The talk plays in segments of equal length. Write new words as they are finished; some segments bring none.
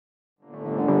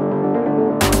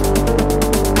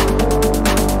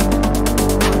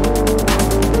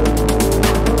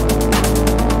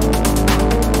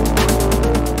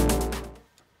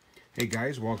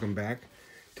guys, welcome back.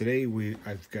 Today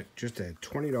I've got just a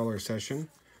 $20 session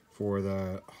for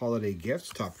the holiday gifts,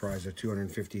 top prize of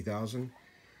 $250,000,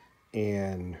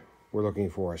 and we're looking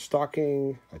for a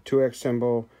stocking, a 2X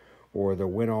symbol, or the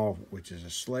win all, which is a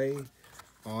sleigh.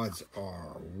 Odds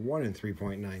are 1 in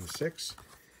 3.96,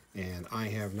 and I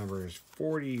have numbers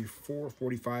 44,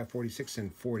 45, 46,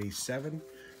 and 47.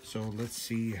 So let's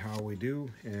see how we do,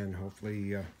 and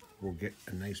hopefully we'll get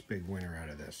a nice big winner out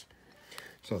of this.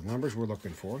 So the numbers we're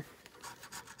looking for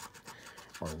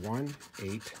are 1,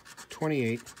 8,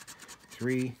 28,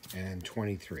 3, and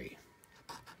 23.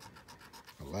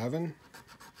 11,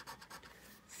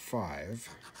 5,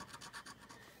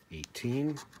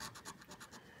 18,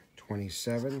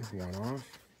 27, one off,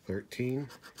 13,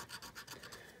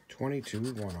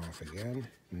 22, one off again,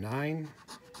 9,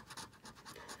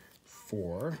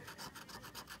 4,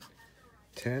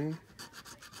 10,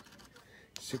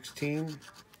 16,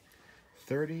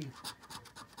 30,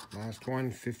 last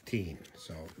one, 15.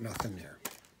 So nothing there.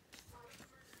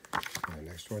 The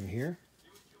next one here,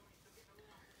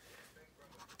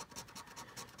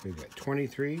 we've got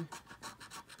 23,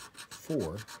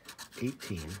 4,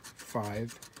 18,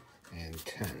 5, and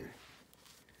 10.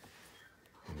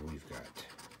 And we've got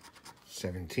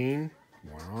 17,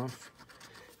 one off,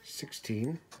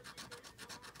 16,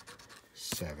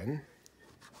 7,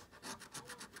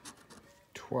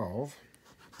 12,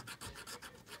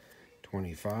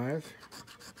 25,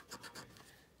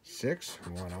 6,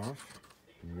 one off,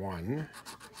 1,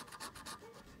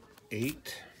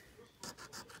 8,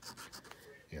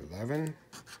 11,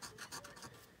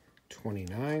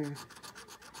 29,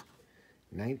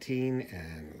 19,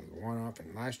 and one off,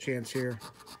 and last chance here,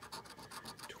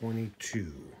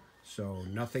 22. So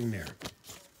nothing there.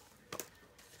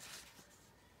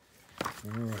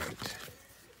 All right.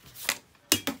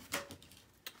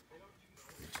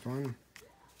 Next one.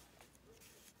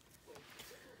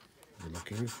 We're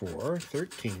looking for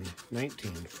 13,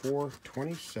 19, 4,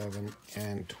 27,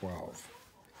 and 12.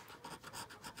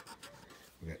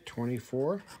 We got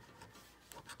 24,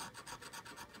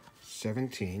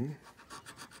 17,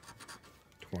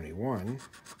 21,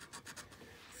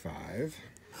 5,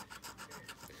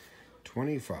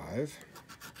 25,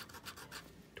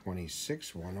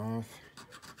 26, one off,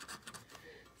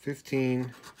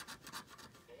 15,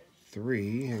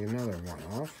 3, another one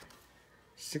off,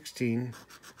 16,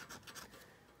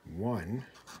 1,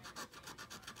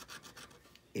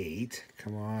 8,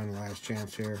 come on, last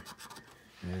chance here,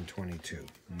 and 22.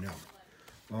 No.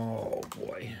 Oh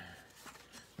boy.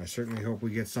 I certainly hope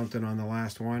we get something on the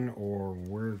last one, or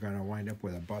we're going to wind up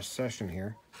with a bust session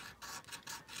here.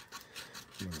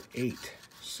 8,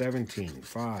 17,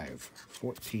 5,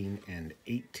 14, and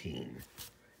 18.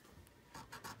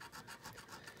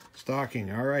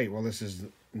 Stocking. All right, well, this is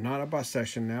not a bust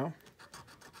session now.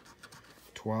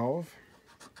 12,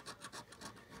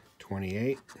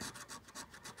 28,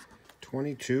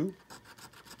 22,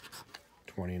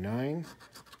 29,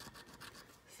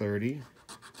 30,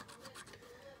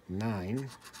 9,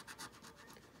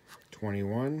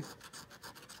 21,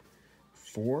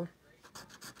 4,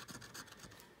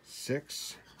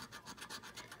 6,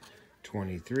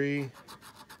 23,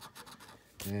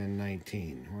 and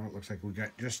 19. Well, it looks like we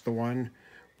got just the one.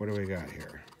 What do we got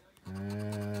here?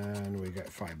 And we got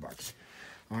 $5.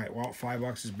 All right, well,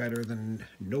 $5 is better than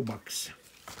no bucks.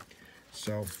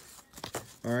 So,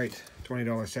 all right,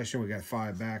 $20 session. We got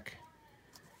 5 back,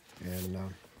 and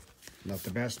not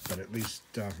the best, but at least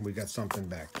we got something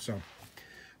back. So, all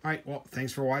right, well,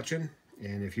 thanks for watching,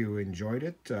 and if you enjoyed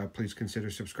it, please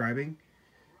consider subscribing,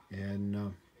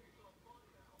 and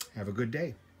have a good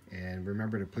day. And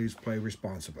remember to please play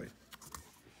responsibly.